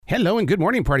Hello and good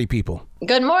morning, party people.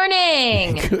 Good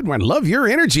morning. Good morning. Love your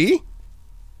energy.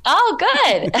 Oh,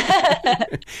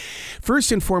 good.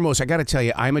 First and foremost, I got to tell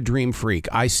you, I'm a dream freak.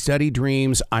 I study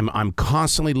dreams. I'm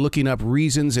constantly looking up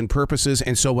reasons and purposes.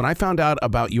 And so when I found out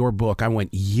about your book, I went,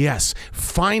 yes,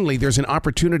 finally, there's an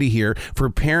opportunity here for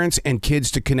parents and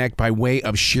kids to connect by way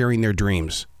of sharing their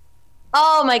dreams.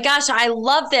 Oh my gosh, I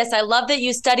love this. I love that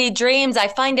you study dreams. I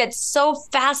find it so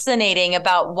fascinating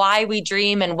about why we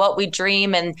dream and what we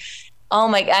dream. And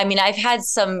I mean, I've had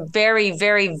some very,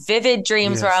 very vivid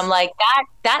dreams where I'm like,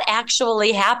 that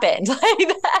actually happened.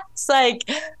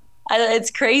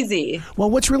 It's crazy. Well,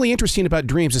 what's really interesting about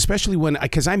dreams, especially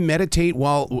because I meditate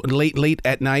while late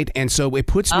at night, and so it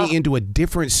puts me into a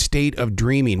different state of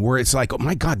dreaming where it's like, oh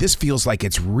my God, this feels like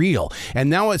it's real. And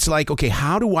now it's like, okay,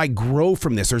 how do I grow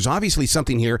from this? There's obviously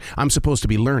something here I'm supposed to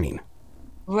be learning.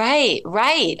 Right.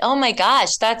 Oh my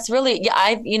gosh, that's really,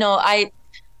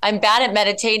 I'm bad at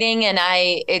meditating, and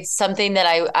it's something that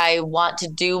I want to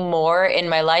do more in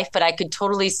my life, but I could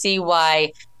totally see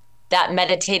why that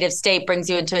meditative state brings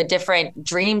you into a different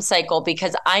dream cycle,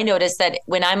 because I notice that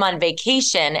when I'm on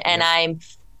vacation and I'm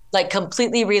like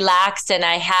completely relaxed and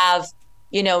I have,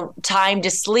 time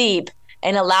to sleep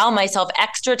and allow myself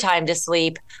extra time to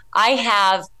sleep, I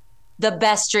have the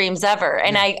best dreams ever.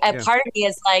 And part of me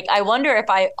is like, I wonder if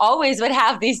I always would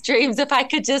have these dreams if I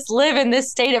could just live in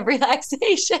this state of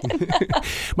relaxation.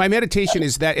 My meditation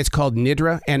is that it's called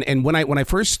Nidra. And when I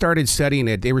first started studying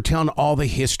it, they were telling all the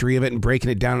history of it and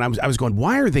breaking it down. And I was going,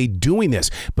 why are they doing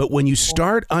this? But when you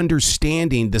start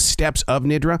understanding the steps of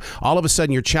Nidra, all of a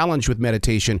sudden your challenge with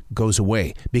meditation goes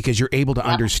away because you're able to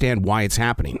understand why it's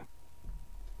happening.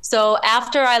 So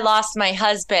after I lost my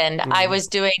husband, I was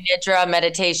doing Nidra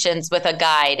meditations with a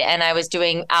guide, and I was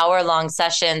doing hour-long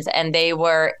sessions, and they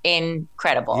were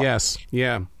incredible. Yes.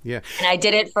 Yeah. And I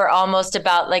did it for almost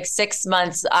about like 6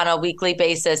 months on a weekly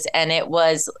basis, and it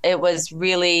was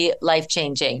really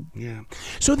life-changing. Yeah.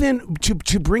 So then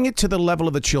to bring it to the level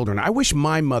of the children, I wish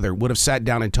my mother would have sat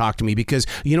down and talked to me because,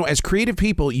 as creative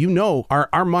people,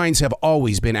 our minds have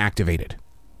always been activated.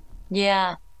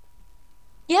 Yeah.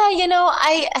 Yeah,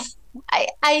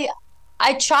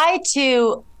 I try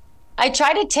to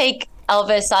take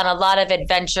Elvis on a lot of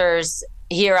adventures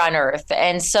here on Earth.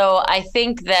 And so I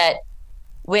think that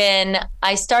when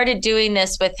I started doing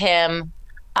this with him,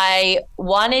 I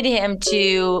wanted him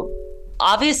to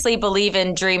obviously believe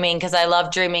in dreaming because I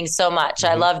love dreaming so much.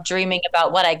 I love dreaming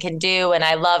about what I can do, and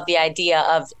I love the idea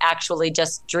of actually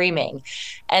just dreaming.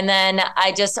 And then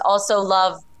I just also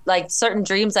love like certain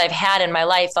dreams I've had in my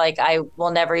life, like I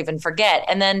will never even forget.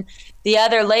 And then the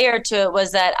other layer to it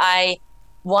was that I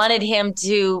wanted him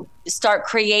to start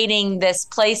creating this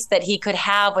place that he could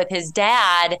have with his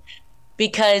dad,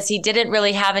 because he didn't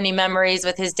really have any memories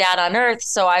with his dad on Earth.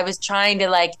 So I was trying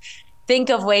to think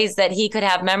of ways that he could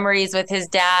have memories with his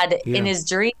dad in his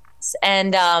dreams.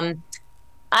 And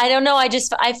I don't know,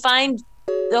 I find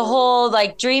the whole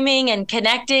dreaming and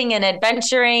connecting and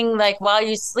adventuring while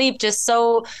you sleep just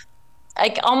so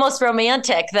almost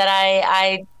romantic that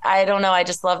I don't know, I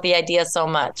just love the idea so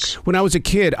much. When I was a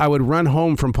kid, I would run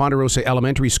home from Ponderosa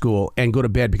Elementary School and go to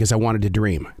bed because I wanted to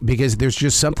dream, because there's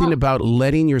just something about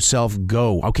letting yourself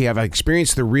go. Okay, I've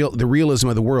experienced the realism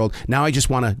of the world. Now I just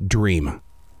want to dream.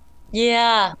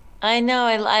 Yeah. I know.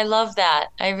 I love that.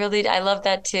 I love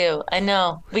that too. I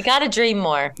know. We got to dream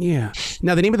more. Yeah.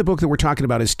 Now, the name of the book that we're talking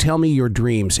about is Tell Me Your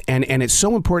Dreams. And it's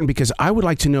so important because I would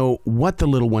like to know what the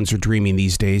little ones are dreaming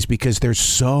these days, because there's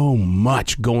so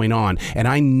much going on and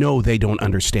I know they don't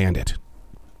understand it.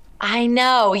 I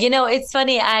know. It's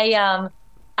funny. I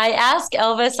ask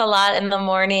Elvis a lot in the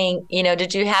morning,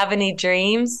 did you have any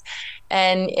dreams?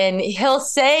 And he'll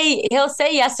say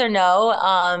yes or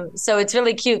no. So it's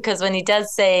really cute because when he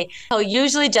does say, he'll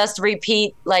usually just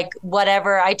repeat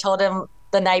whatever I told him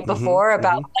the night before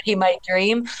about what he might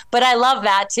dream. But I love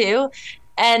that too.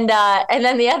 And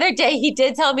then the other day he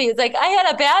did tell me, he's like, I had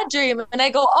a bad dream. And I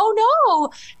go, oh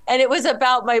no. And it was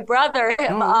about my brother,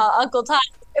 Uncle Todd.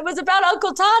 It was about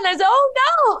Uncle Todd. And I said,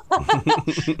 oh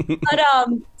no. But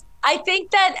I think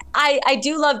that I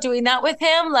do love doing that with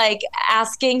him,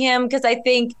 asking him, because I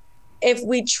think if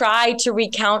we try to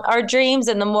recount our dreams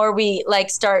and the more we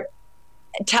start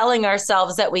telling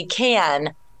ourselves that we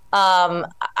can,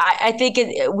 I think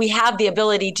we have the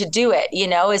ability to do it.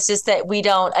 It's just that we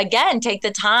don't, again, take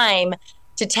the time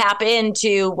to tap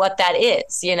into what that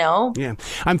is, Yeah.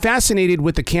 I'm fascinated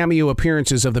with the cameo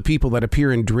appearances of the people that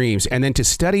appear in dreams, and then to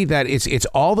study that it's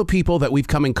all the people that we've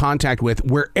come in contact with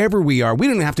wherever we are. We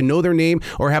don't have to know their name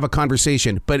or have a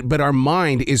conversation, but our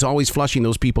mind is always flushing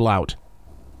those people out.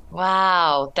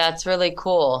 Wow. That's really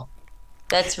cool.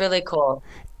 That's really cool.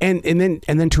 And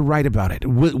then to write about it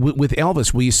with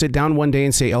Elvis. Will you sit down one day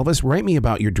and say, Elvis, write me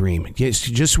about your dream? Yes,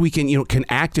 just so we can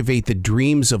activate the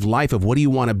dreams of life of what do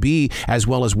you want to be, as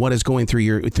well as what is going through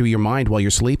your mind while you're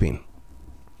sleeping.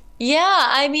 Yeah,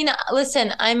 I mean,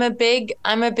 listen, I'm a big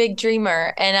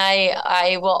dreamer, and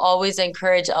I will always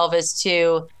encourage Elvis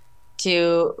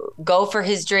to go for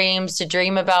his dreams, to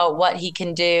dream about what he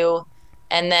can do,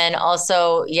 and then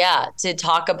also, yeah, to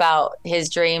talk about his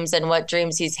dreams and what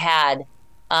dreams he's had.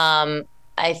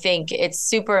 I think it's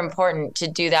super important to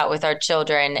do that with our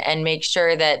children and make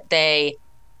sure that they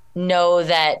know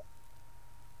that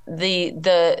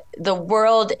the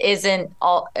world isn't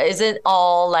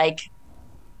all like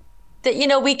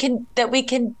that, we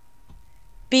can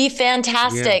be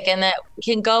fantastic, and that we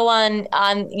can go on,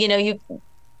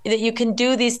 that you can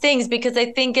do these things, because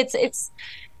I think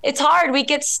it's hard. We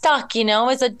get stuck,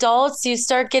 as adults, you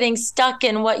start getting stuck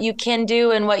in what you can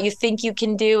do and what you think you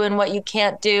can do and what you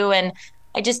can't do. And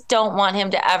I just don't want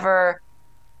him to ever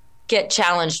get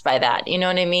challenged by that. You know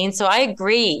what I mean? So I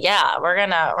agree. Yeah, we're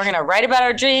gonna write about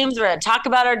our dreams. We're gonna talk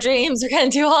about our dreams. We're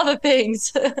gonna do all the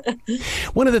things.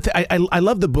 One of the I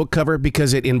love the book cover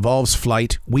because it involves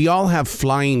flight. We all have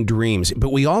flying dreams,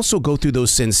 but we also go through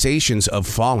those sensations of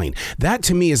falling. That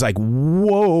to me is like,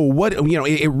 whoa! What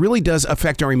it really does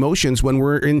affect our emotions when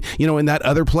we're in that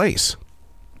other place.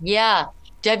 Yeah.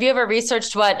 Have you ever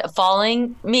researched what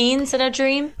falling means in a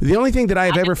dream? The only thing that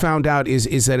I've ever found out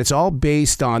is that it's all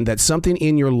based on that something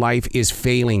in your life is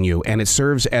failing you, and it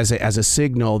serves as a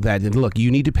signal that, look, you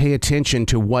need to pay attention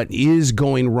to what is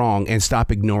going wrong and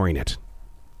stop ignoring it.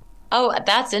 Oh,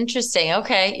 that's interesting.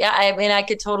 Okay. Yeah, I mean, I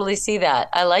could totally see that.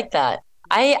 I like that.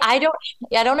 I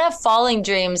don't have falling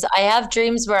dreams. I have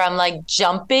dreams where I'm like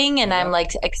jumping and I'm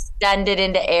like extended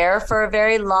into air for a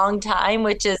very long time,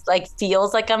 which is like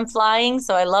feels like I'm flying.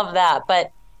 So I love that.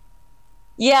 But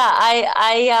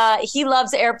yeah, he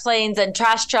loves airplanes and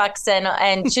trash trucks and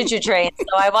choo-choo trains.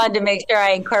 So I wanted to make sure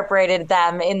I incorporated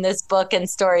them in this book and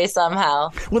story somehow.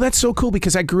 Well, that's so cool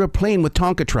because I grew up playing with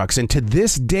Tonka trucks. And to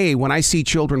this day, when I see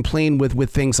children playing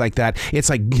with things like that, it's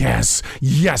like, yes,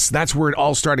 that's where it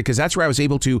all started. Because that's where I was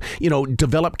able to,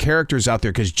 develop characters out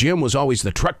there. Because Jim was always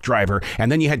the truck driver.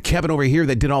 And then you had Kevin over here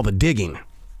that did all the digging.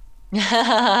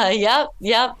 Yep.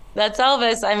 That's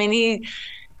Elvis. I mean,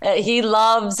 he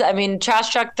loves, Trash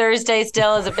Truck Thursday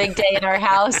still is a big day in our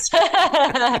house.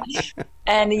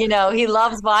 And, he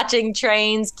loves watching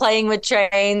trains, playing with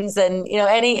trains, and,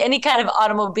 any kind of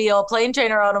automobile, plane,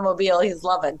 train, or automobile, he's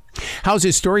loving. How's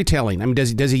his storytelling? I mean,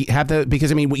 does he have the,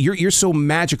 because, you're so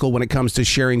magical when it comes to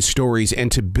sharing stories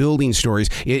and to building stories.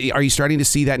 Are you starting to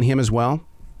see that in him as well?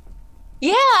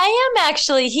 Yeah, I am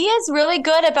actually. He is really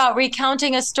good about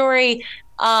recounting a story.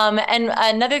 And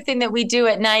another thing that we do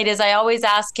at night is I always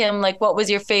ask him, like, what was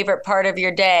your favorite part of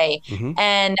your day? Mm-hmm.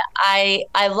 And I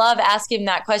love asking him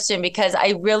that question because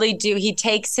I really do. He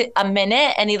takes a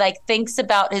minute and he thinks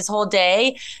about his whole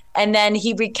day. And then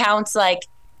he recounts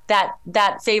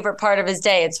that favorite part of his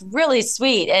day. It's really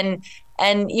sweet.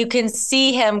 And you can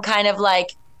see him kind of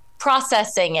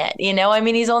processing it,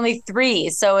 he's only 3,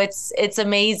 so it's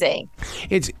amazing.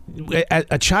 It's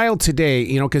a child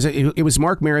today, because it was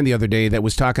Mark Maron the other day that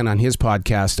was talking on his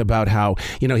podcast about how,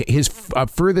 his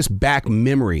furthest back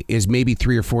memory is maybe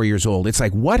 3 or 4 years old. It's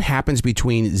like, what happens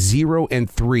between 0 and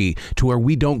 3 to where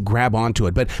we don't grab onto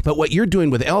it? But what you're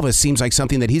doing with Elvis seems like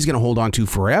something that he's going to hold on to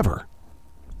forever.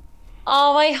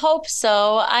 Oh, I hope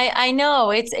so. I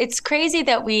know it's crazy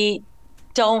that we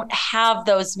don't have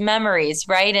those memories,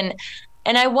 right?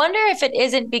 And I wonder if it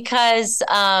isn't because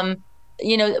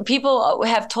people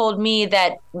have told me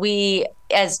that we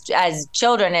as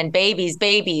children and babies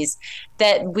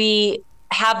that we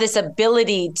have this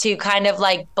ability to kind of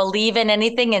believe in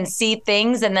anything and see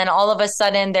things, and then all of a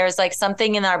sudden there's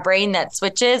something in our brain that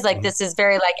switches. Mm-hmm. This is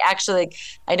very actually,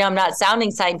 I know I'm not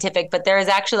sounding scientific, but there is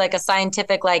actually a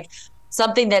scientific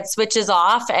something that switches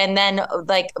off, and then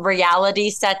reality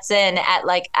sets in at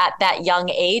that young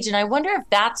age. And I wonder if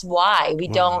that's why we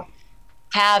don't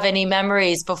have any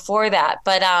memories before that.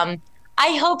 But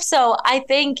I hope so. I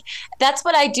think that's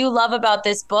what I do love about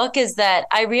this book, is that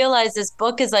I realize this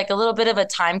book is a little bit of a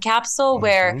time capsule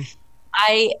where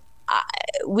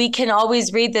we can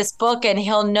always read this book and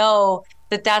he'll know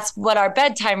that that's what our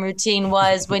bedtime routine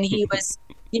was when he was,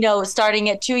 starting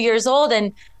at 2 years old.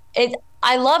 And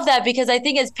I love that because I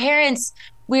think as parents,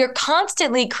 we are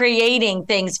constantly creating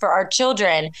things for our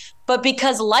children. But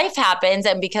because life happens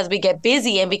and because we get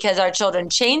busy and because our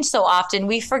children change so often,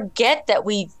 we forget that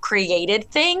we created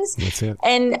things. That's it.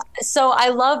 And so I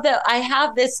love that I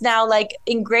have this now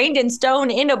ingrained in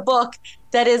stone in a book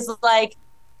that is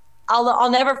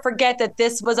I'll never forget that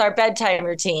this was our bedtime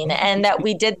routine and that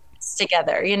we did this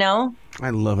together, you know?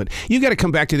 I love it. You've got to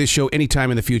come back to this show anytime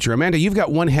in the future. Amanda, you've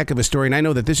got one heck of a story, and I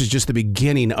know that this is just the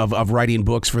beginning of writing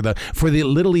books for the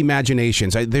little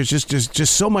imaginations. There's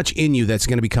just so much in you that's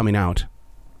going to be coming out.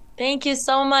 Thank you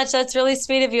so much. That's really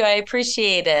sweet of you. I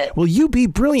appreciate it. Well, you be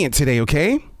brilliant today,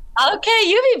 okay? Okay,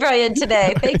 you be brilliant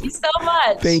today. Thank you so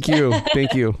much. Thank you.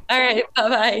 Thank you. All right,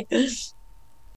 bye-bye.